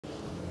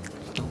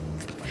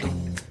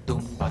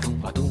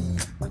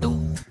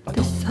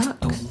This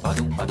sucks.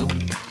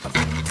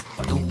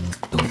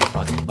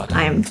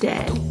 I am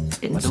dead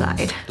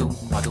inside.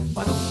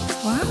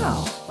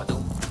 Wow.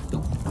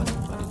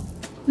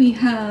 We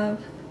have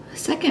a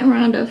second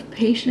round of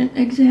patient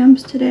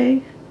exams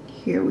today.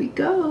 Here we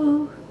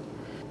go.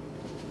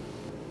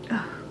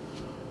 Oh.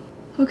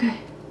 Okay.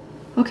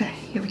 Okay,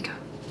 here we go.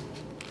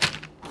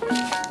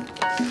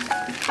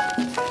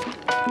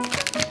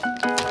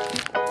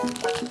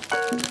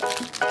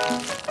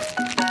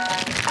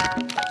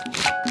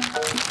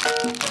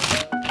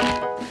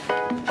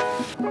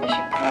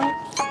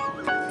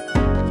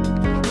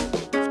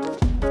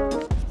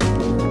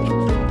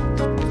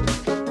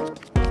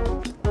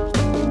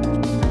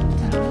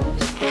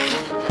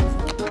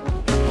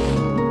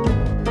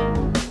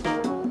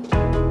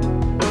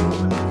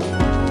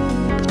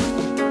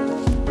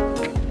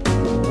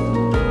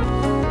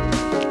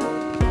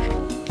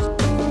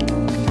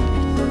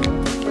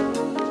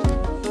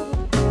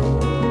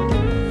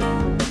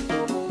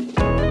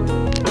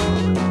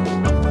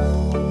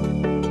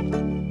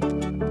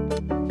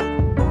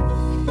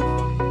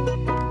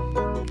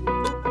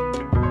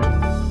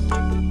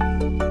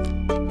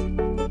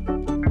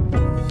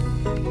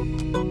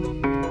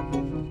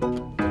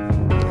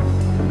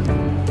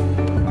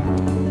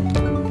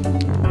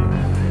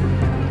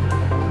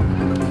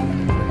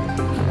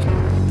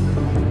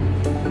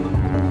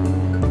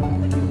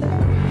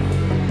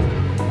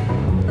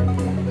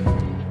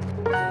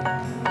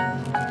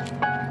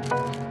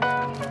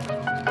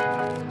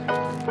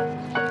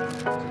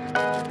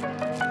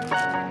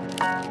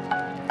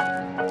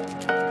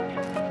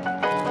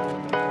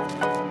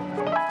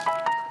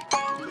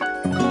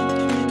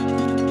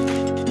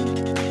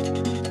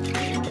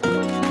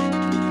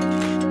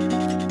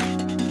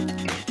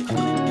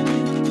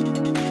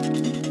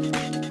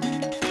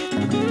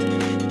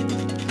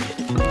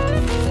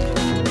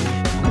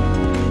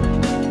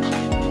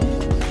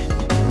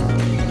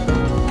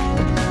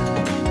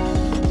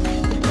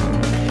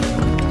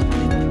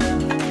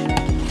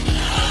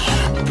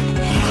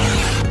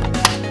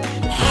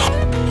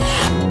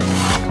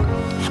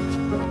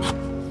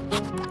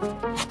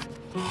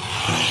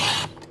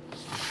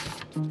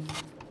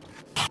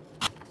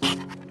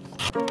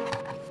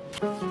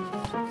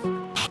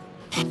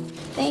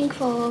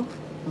 Thankful.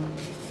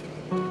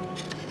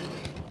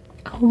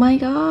 Oh my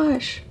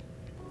gosh.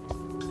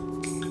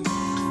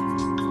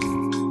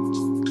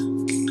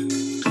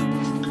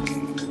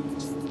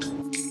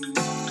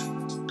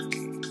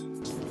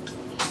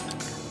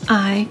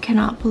 I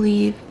cannot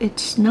believe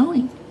it's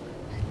snowing.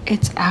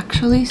 It's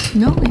actually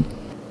snowing.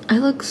 I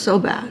look so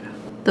bad.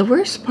 The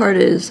worst part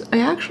is I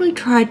actually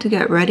tried to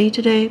get ready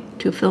today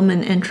to film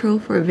an intro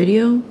for a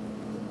video.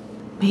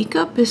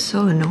 Makeup is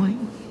so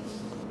annoying.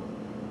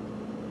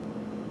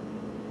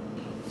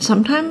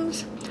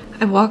 Sometimes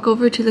I walk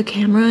over to the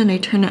camera and I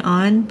turn it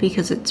on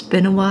because it's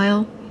been a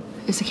while.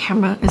 Is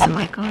the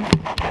mic on?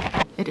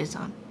 It is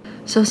on.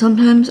 So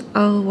sometimes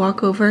I'll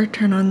walk over,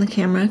 turn on the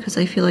camera because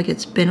I feel like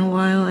it's been a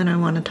while and I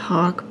want to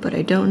talk, but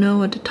I don't know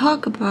what to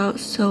talk about,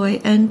 so I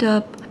end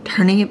up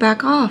turning it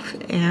back off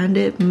and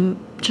it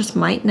just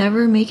might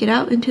never make it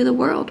out into the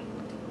world.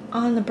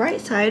 On the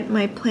bright side,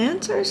 my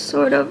plants are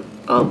sort of,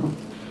 oh,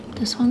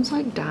 this one's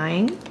like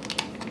dying.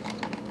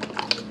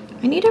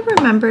 I need to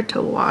remember to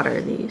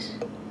water these.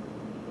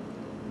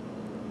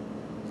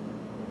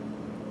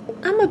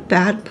 I'm a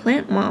bad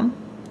plant mom.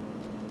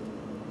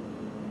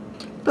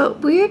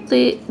 But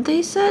weirdly,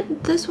 they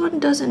said this one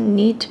doesn't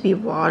need to be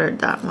watered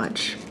that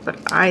much,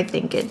 but I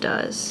think it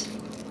does.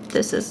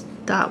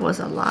 That was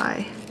a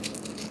lie.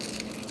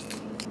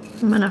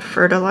 I'm gonna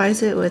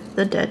fertilize it with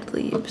the dead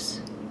leaves.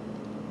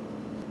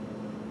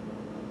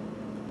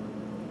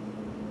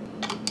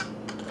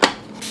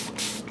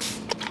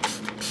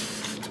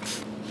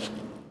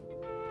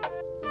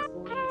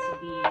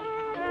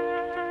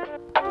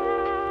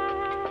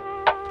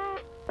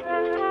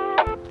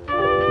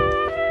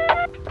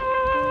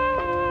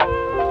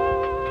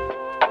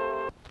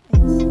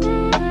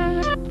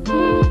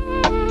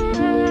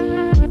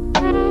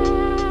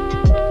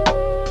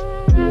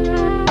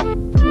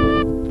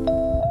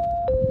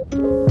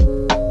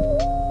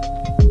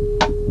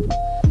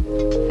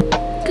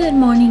 Good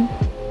morning.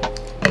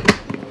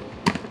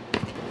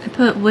 I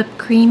put whipped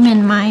cream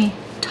in my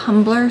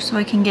tumbler so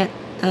I can get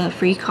the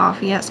free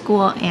coffee at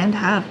school and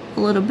have a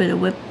little bit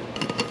of whip.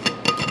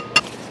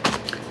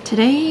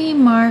 Today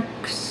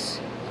marks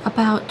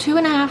about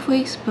 2.5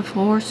 weeks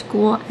before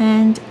school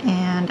ends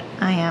and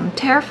I am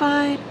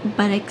terrified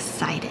but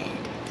excited.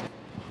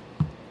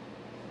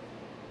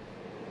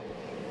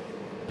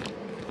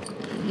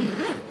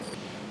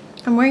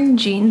 I'm wearing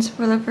jeans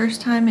for the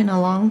first time in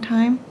a long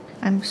time.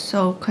 I'm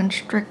so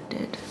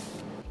constricted.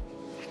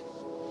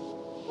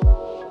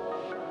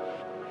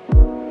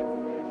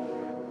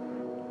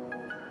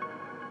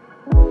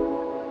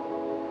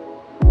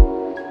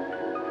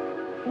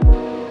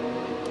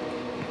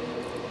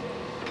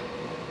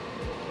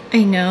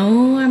 I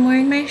know I'm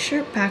wearing my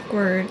shirt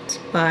backwards,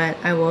 but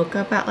I woke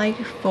up at like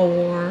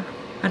 4.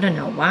 I don't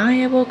know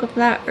why I woke up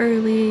that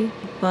early,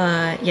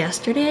 But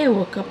yesterday I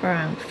woke up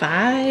around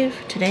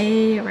 5,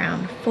 today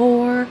around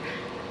 4.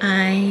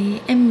 I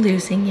am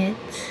losing it.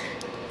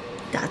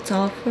 That's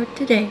all for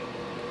today.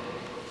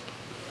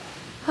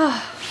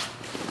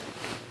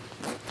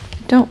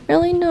 Don't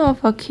really know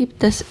if I'll keep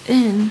this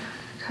in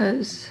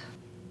because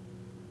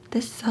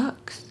this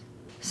sucks.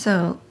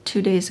 So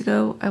 2 days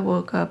ago I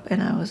woke up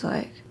and I was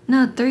like,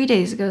 no, 3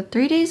 days ago.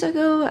 3 days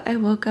ago I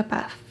woke up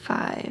at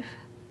 5.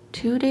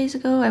 2 days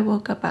ago I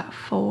woke up at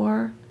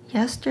 4.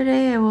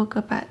 Yesterday I woke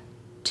up at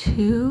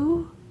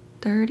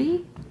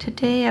 2:30.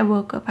 Today I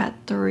woke up at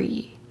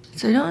 3.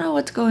 So I don't know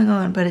what's going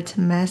on, but it's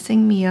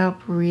messing me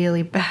up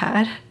really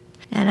bad.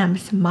 And I'm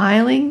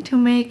smiling to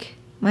make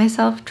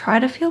myself try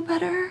to feel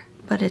better,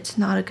 but it's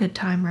not a good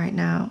time right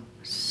now.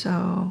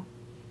 So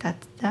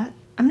that's that.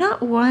 I'm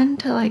not one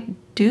to like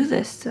do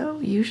this though.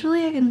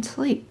 Usually I can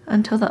sleep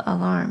until the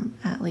alarm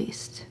at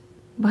least.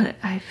 But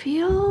I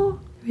feel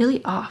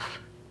really off.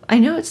 I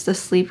know it's the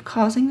sleep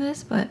causing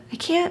this, but I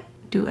can't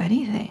do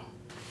anything.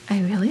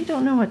 I really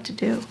don't know what to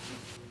do.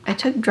 I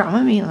took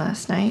Dramamine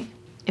last night.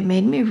 It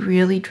made me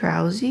really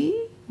drowsy,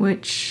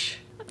 which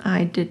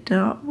I did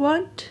not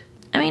want.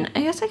 I mean,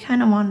 I guess I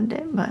kind of wanted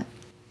it, but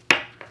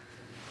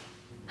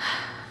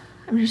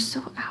I'm just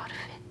so out of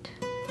it.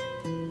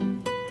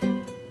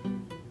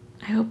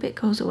 I hope it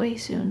goes away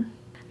soon.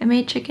 I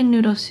made chicken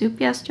noodle soup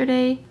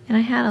yesterday, and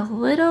I had a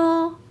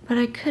little, but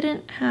I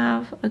couldn't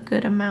have a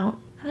good amount.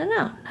 I don't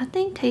know,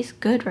 nothing tastes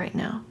good right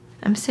now.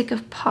 I'm sick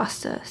of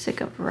pasta,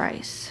 sick of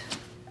rice.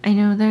 I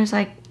know there's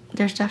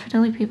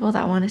definitely people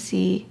that want to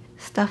see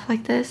stuff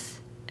like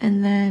this,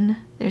 and then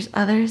there's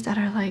others that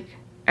are like,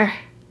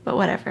 but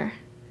whatever.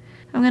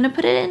 I'm gonna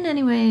put it in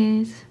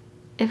anyways,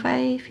 if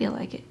I feel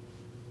like it.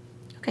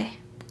 Okay,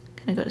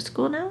 gonna go to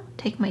school now,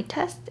 take my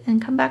test,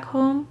 and come back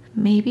home.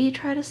 Maybe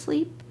try to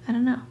sleep, I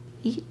don't know.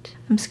 Eat.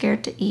 I'm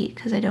scared to eat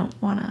because I don't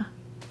wanna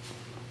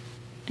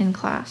in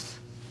class.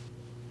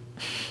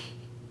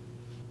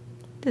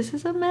 This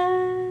is a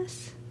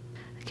mess.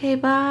 Okay,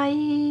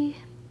 bye.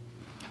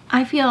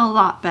 I feel a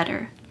lot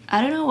better. I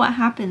don't know what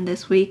happened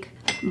this week,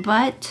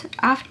 but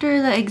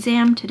after the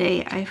exam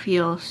today, I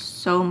feel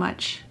so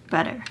much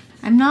better.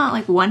 I'm not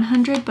like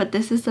 100, but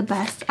this is the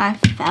best I've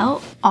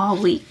felt all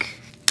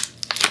week.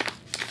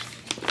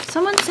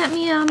 Someone sent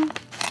me a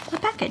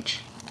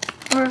package,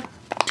 or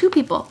 2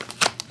 people.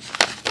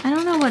 I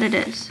don't know what it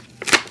is.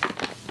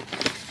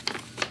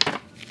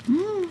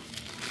 Oh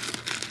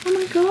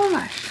my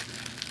gosh.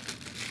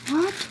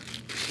 What?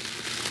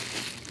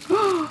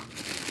 Oh,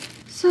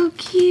 so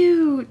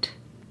cute.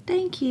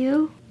 Thank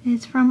you.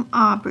 It's from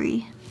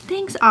Aubrey.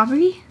 Thanks,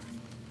 Aubrey.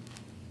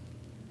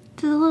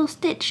 It's a little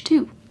stitch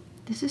too.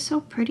 This is so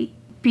pretty.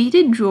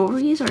 Beaded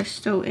jewelries are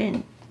so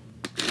in.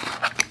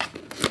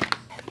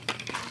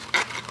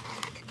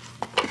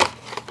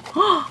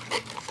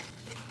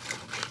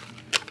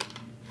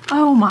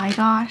 Oh my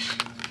gosh.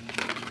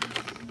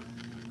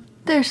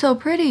 They're so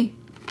pretty.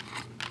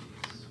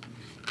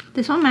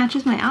 This one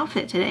matches my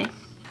outfit today.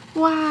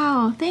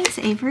 Wow, thanks,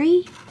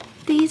 Avery.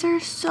 These are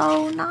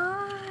so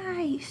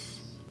nice.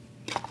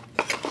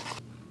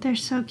 They're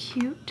so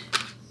cute.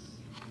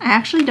 I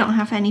actually don't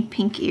have any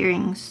pink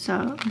earrings,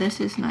 so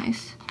this is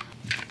nice.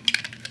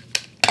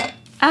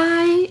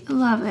 I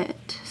love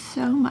it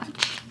so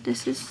much.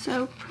 This is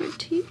so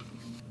pretty.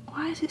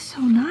 Why is it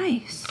so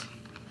nice?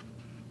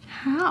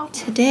 How?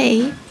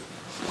 Today,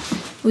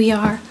 we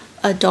are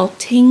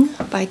adulting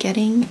by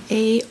getting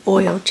a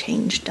oil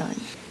change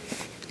done.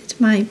 It's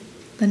my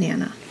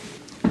banana.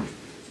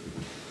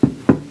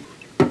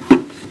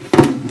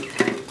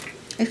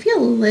 I feel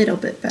a little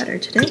bit better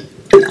today.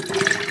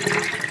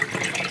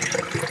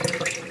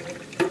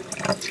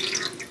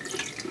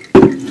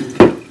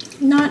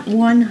 Not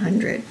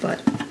 100,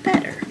 but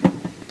better.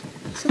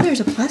 So there's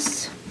a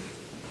plus.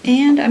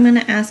 And I'm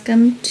gonna ask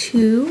him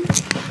to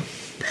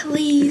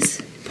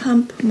please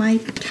pump my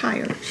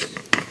tires.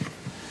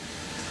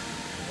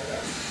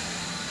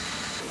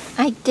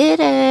 I did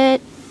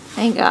it!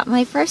 I got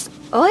my first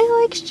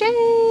oil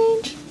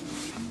exchange!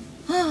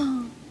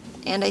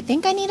 And I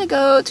think I need to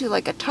go to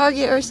like a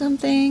Target or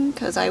something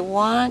because I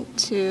want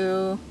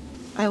to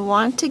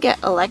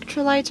get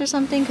electrolytes or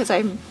something because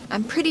I'm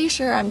pretty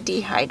sure I'm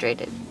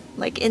dehydrated.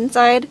 Like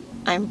inside,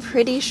 I'm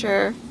pretty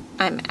sure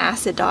I'm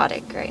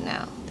acidotic right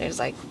now.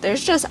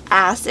 There's just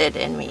acid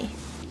in me.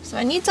 So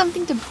I need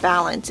something to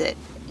balance it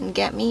and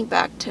get me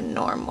back to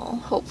normal,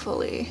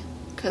 hopefully.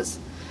 Because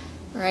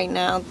right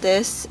now,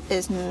 this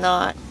is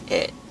not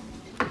it.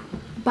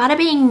 Bada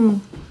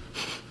bing!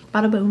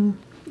 Bada boom.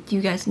 Do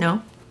you guys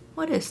know?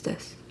 What is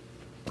this?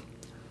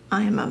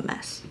 I am a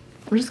mess.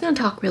 I'm just gonna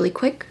talk really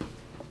quick.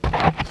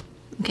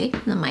 Okay,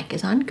 the mic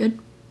is on, good.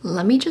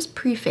 Let me just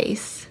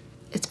preface.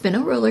 It's been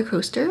a roller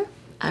coaster.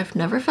 I've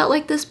never felt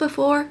like this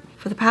before.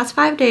 For the past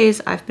 5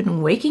 days, I've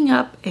been waking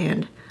up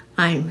and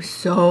I'm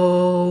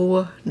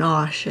so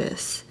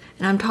nauseous.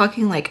 And I'm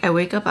talking like I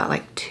wake up at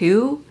like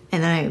 2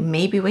 and then I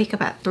maybe wake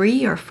up at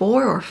 3 or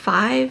 4 or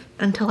 5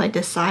 until I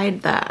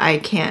decide that I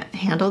can't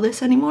handle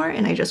this anymore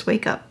and I just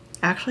wake up.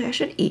 Actually, I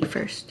should eat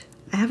first.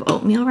 I have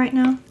oatmeal right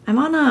now. I'm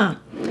on a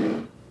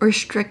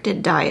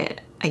restricted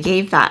diet. I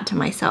gave that to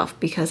myself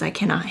because I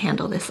cannot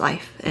handle this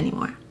life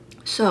anymore.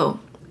 So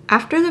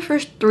after the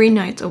first 3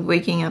 nights of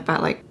waking up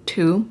at like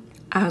 2,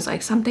 I was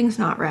like, something's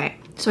not right.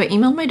 So I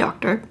emailed my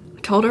doctor,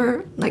 told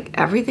her like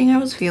everything I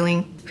was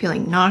feeling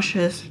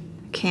nauseous,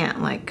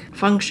 can't like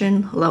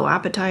function, low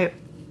appetite,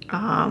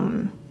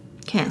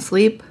 can't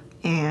sleep,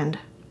 and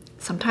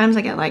sometimes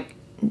I get like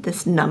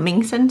this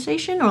numbing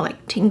sensation or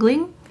like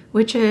tingling,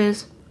 which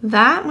is,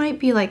 that might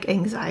be like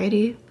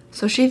anxiety.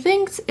 So she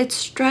thinks it's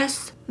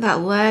stress that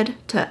led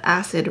to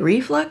acid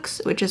reflux,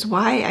 which is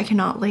why I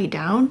cannot lay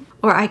down,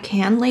 or I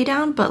can lay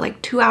down, but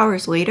like 2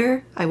 hours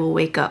later I will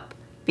wake up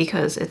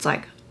because it's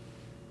like,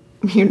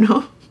 you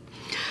know,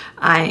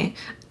 I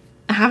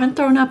haven't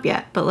thrown up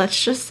yet, but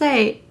let's just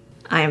say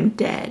I am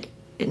dead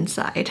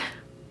inside.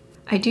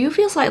 I do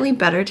feel slightly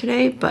better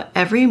today, but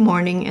every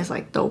morning is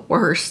like the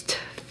worst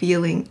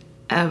feeling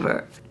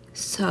ever.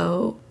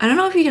 So I don't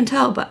know if you can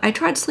tell, but I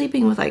tried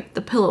sleeping with like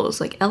the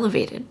pillows like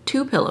elevated,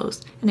 2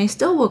 pillows, and I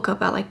still woke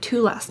up at like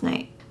 2 last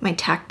night. My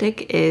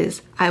tactic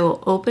is I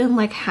will open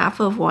like half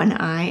of one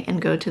eye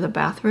and go to the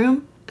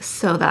bathroom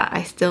so that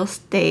I still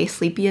stay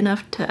sleepy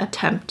enough to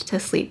attempt to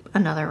sleep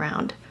another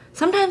round.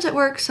 Sometimes it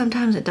works,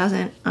 sometimes it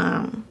doesn't.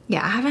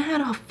 Yeah, I haven't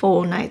had a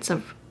full night's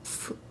of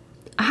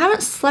I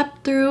haven't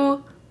slept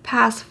through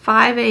past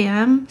 5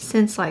 a.m.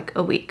 since like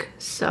a week.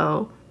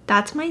 So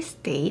that's my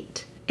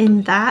state.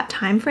 In that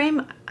time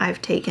frame,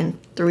 I've taken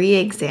 3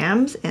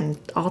 exams, and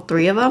all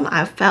 3 of them,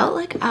 I felt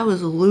like I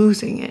was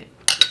losing it.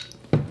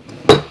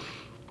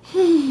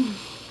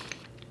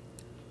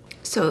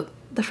 So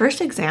the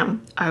first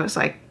exam, I was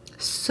like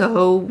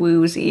so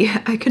woozy.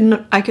 I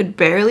could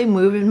barely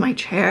move in my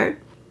chair.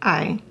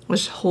 I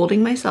was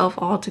holding myself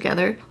all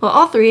together. Well,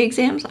 all 3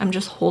 exams, I'm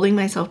just holding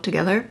myself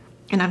together,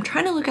 and I'm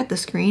trying to look at the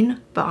screen,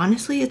 but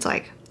honestly, it's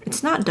like,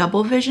 it's not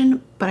double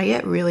vision, but I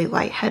get really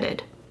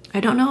lightheaded. I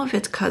don't know if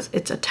it's because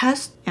it's a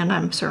test and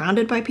I'm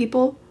surrounded by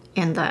people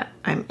and that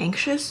I'm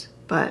anxious,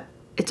 but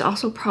it's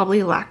also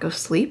probably lack of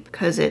sleep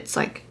because it's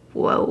like,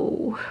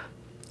 whoa,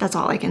 that's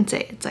all I can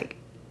say. It's like,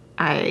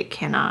 I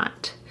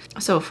cannot.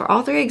 So for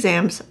all 3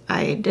 exams,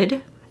 I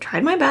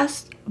tried my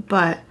best,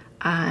 but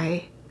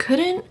I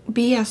couldn't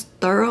be as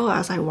thorough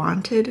as I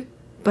wanted,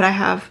 but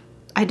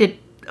I did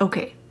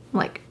okay,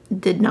 like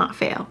did not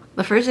fail.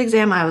 The first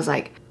exam, I was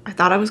like, I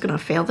thought I was gonna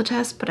fail the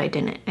test, but I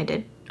didn't. I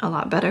did a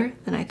lot better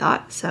than I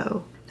thought,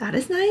 so that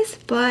is nice.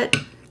 But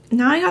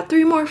now I got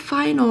 3 more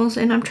finals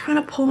and I'm trying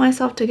to pull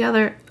myself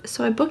together.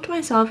 So I booked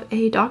myself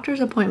a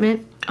doctor's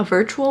appointment, a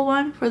virtual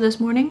one, for this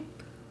morning.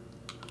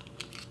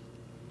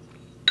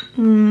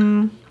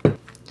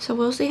 So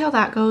we'll see how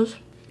that goes.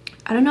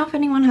 I don't know if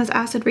anyone has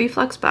acid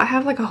reflux, but I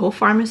have like a whole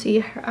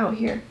pharmacy out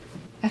here.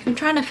 I've been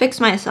trying to fix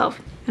myself,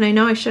 and I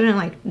know I shouldn't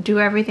like do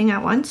everything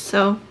at once,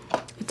 so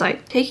it's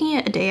like taking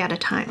it a day at a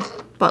time.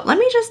 But let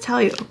me just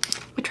tell you,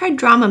 I tried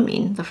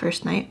Dramamine the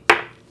first night,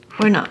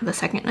 or not, the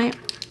second night.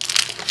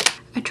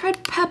 I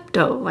tried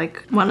Pepto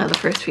like one of the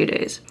first few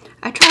days.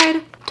 I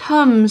tried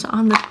Tums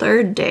on the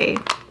 3rd day.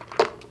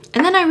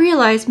 And then I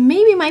realized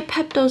maybe my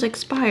Pepto's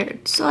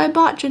expired, so I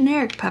bought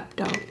generic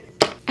Pepto.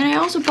 And I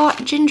also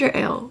bought ginger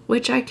ale,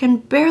 which I can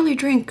barely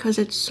drink because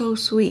it's so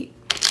sweet.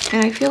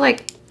 And I feel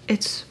like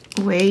it's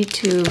way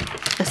too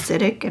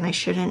acidic and I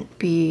shouldn't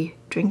be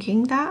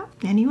drinking that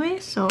anyway,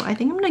 so I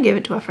think I'm gonna give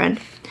it to a friend.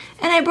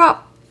 And I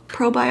brought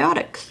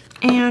probiotics.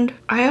 And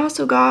I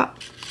also got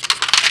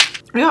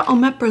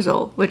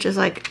omeprazole, which is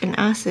like an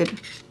acid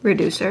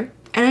reducer.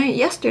 And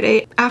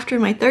yesterday, after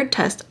my 3rd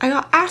test, I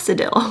got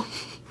Acidil.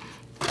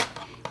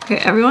 Okay,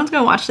 everyone's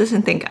gonna watch this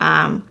and think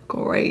I'm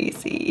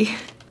crazy.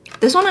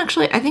 This one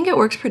actually, I think it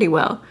works pretty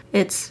well.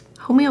 It's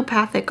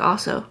homeopathic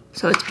also,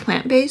 so it's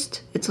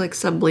plant-based. It's like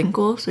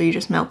sublingual, so you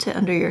just melt it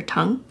under your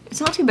tongue. It's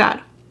not too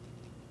bad.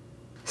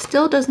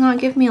 Still does not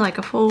give me like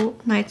a full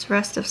night's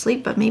rest of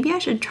sleep, but maybe I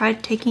should try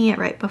taking it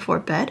right before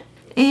bed.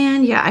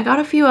 And yeah, I got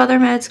a few other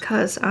meds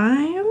because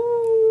I'm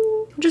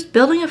just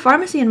building a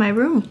pharmacy in my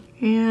room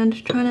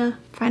and trying to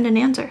find an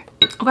answer.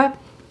 Okay,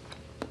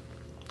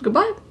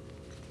 goodbye.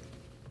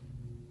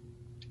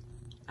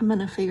 I'm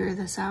gonna figure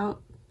this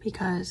out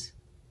because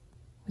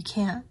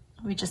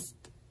we just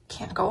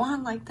can't go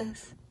on like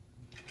this.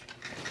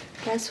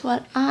 Guess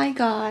what I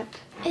got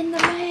in the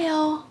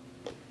mail?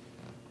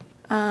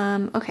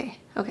 Okay.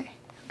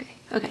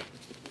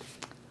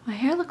 My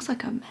hair looks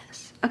like a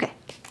mess. Okay.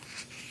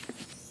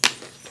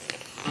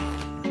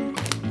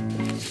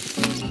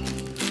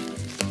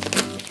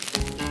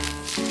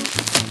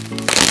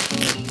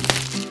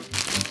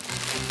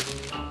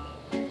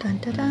 Dun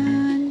dun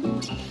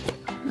dun.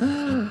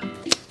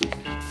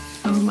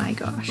 Oh my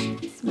gosh,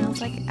 it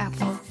smells like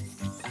apple.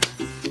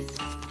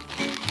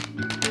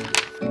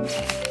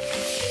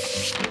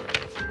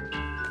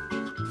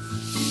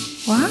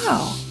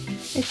 Wow,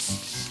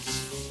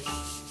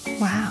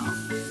 wow,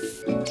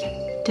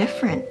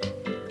 different.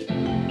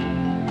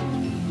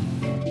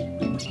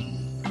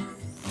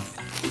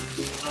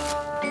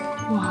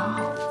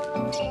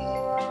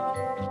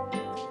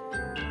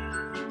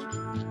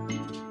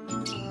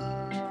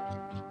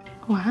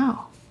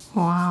 Wow.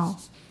 Wow.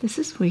 This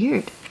is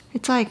weird.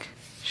 It's like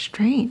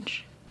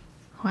strange.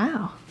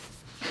 Wow.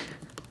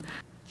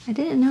 I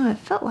didn't know it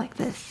felt like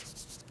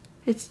this.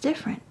 It's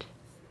different.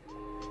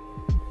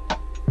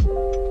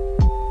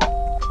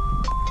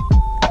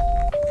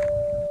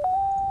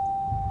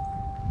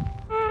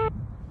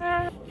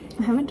 I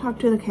haven't talked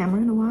to the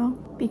camera in a while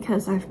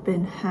because I've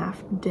been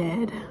half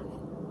dead,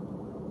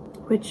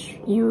 which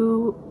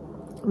you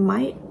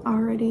might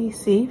already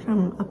see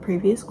from a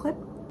previous clip,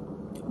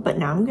 but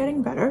now I'm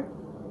getting better.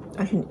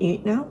 I can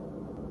eat now.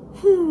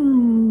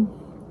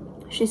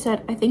 She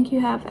said, I think you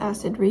have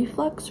acid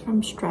reflux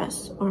from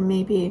stress, or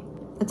maybe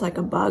it's like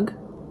a bug.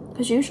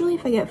 Because usually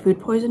if I get food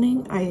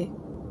poisoning,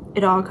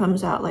 it all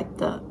comes out like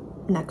the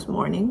next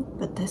morning,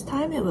 but this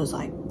time it was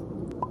like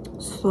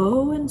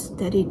slow and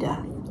steady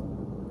death.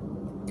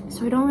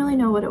 So I don't really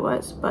know what it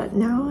was, but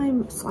now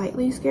I'm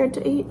slightly scared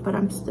to eat, but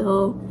I'm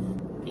still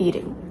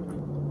eating.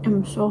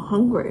 I'm so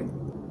hungry.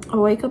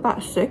 I'll wake up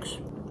at 6,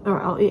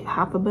 or I'll eat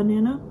half a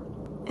banana,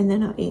 and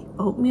then I'll eat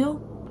oatmeal,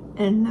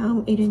 and now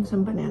I'm eating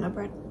some banana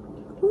bread.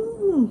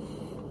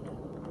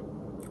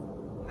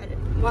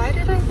 Why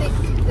did I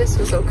think this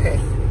was okay?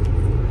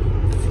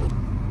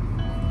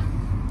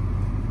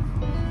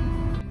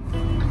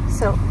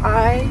 So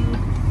I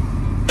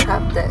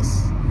have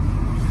this.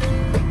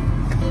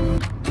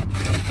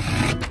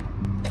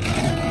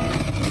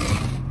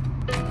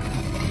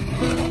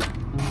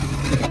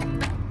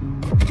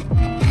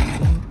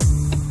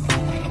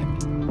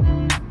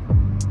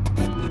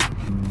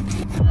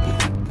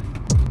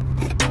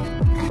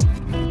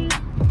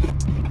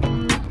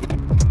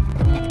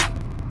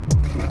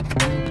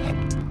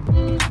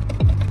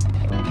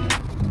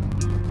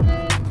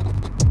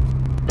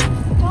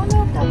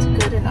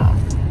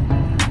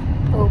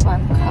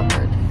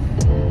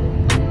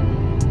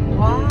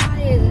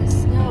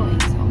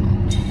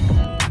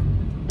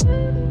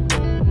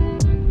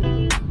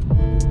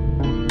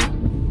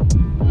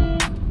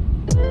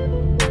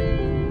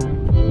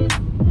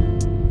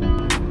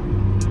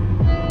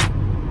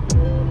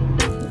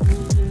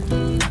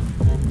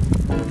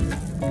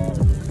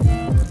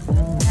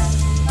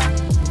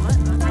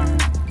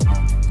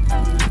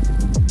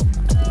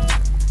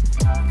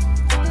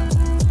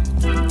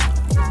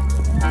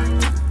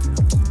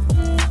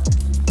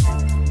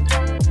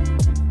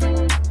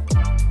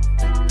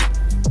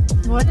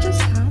 What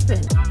just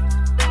happened?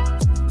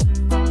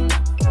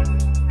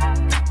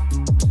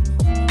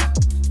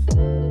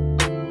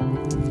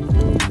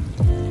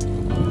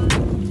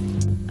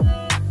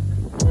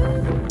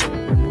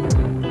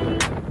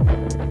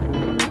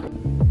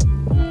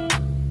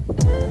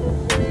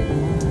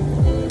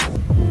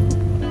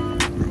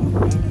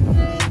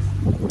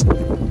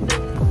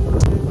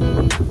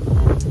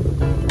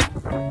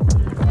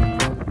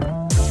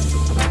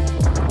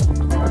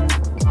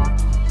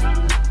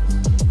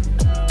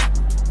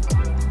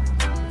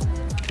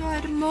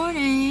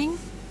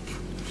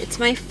 It's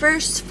my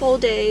first full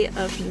day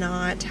of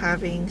not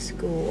having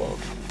school.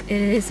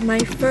 It is my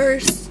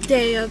first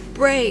day of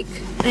break.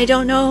 I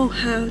don't know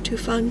how to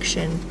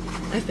function.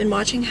 I've been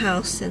watching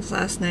House since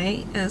last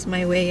night as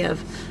my way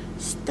of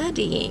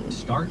studying.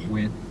 Start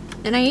with.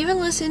 And I even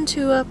listened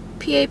to a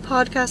PA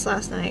podcast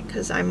last night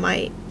because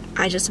I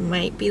just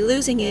might be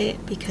losing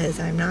it because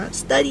I'm not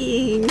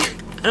studying.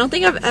 I don't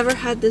think I've ever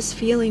had this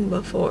feeling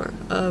before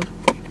of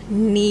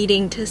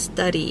needing to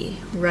study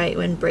right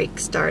when break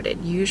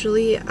started.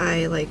 Usually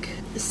I like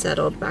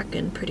settled back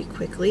in pretty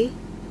quickly,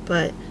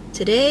 but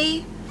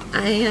today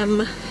I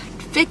am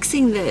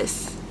fixing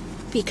this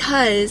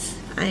because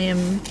I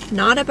am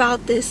not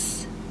about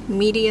this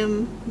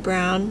medium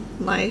brown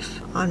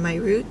life on my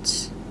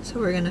roots. So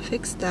we're gonna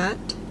fix that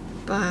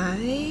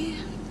by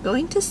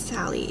going to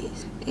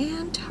Sally's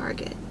and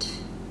Target.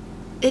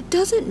 It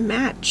doesn't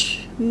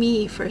match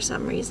me for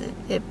some reason.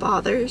 It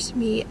bothers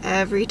me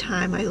every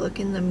time I look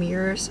in the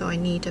mirror, so I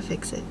need to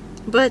fix it.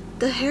 But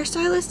the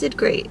hairstylist did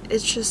great.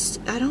 It's just,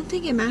 I don't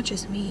think it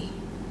matches me,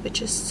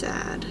 which is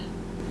sad.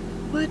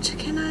 What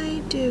can I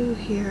do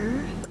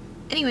here?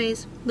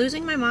 Anyways,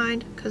 losing my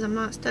mind because I'm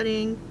not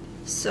studying,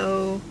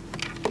 so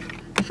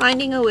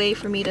finding a way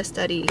for me to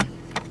study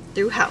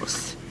through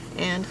House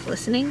and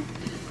listening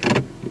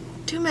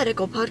to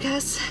medical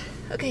podcasts.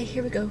 Okay,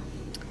 here we go.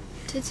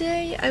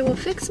 Today I will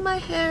fix my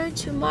hair.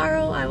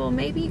 Tomorrow I will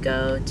maybe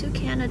go to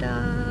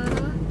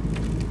Canada.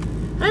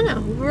 I don't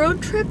know,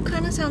 road trip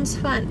kind of sounds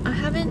fun. I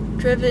haven't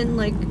driven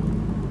like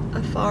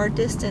a far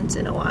distance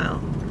in a while.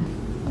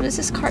 What is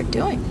this cart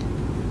doing?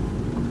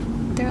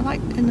 They're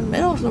like in the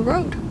middle of the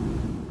road.